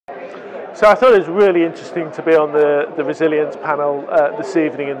So I thought it was really interesting to be on the resilience panel this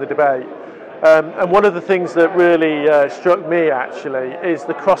evening in the debate. And one of the things that really struck me actually is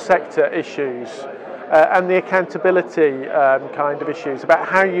the cross-sector issues and the accountability kind of issues about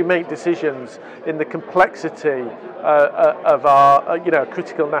how you make decisions in the complexity of our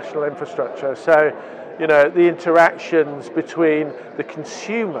critical national infrastructure. So, the interactions between the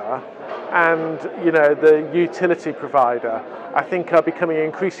consumer and the utility provider, I think, are becoming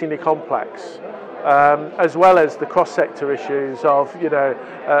increasingly complex, as well as the cross-sector issues of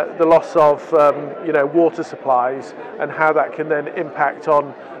the loss of water supplies and how that can then impact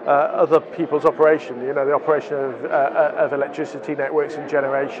on other people's operation, the operation of electricity networks and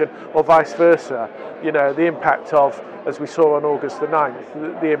generation, or vice versa. The impact of, as we saw on August the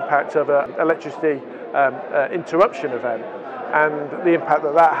 9th, the impact of an electricity interruption event, and the impact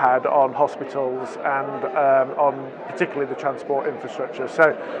that that had on hospitals and on particularly the transport infrastructure.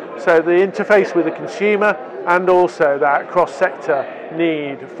 So the interface with the consumer and also that cross-sector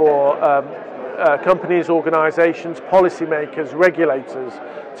need for companies, organisations, policymakers, regulators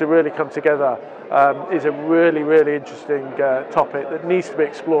to really come together is a really, really interesting topic that needs to be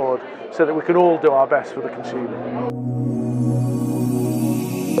explored so that we can all do our best for the consumer.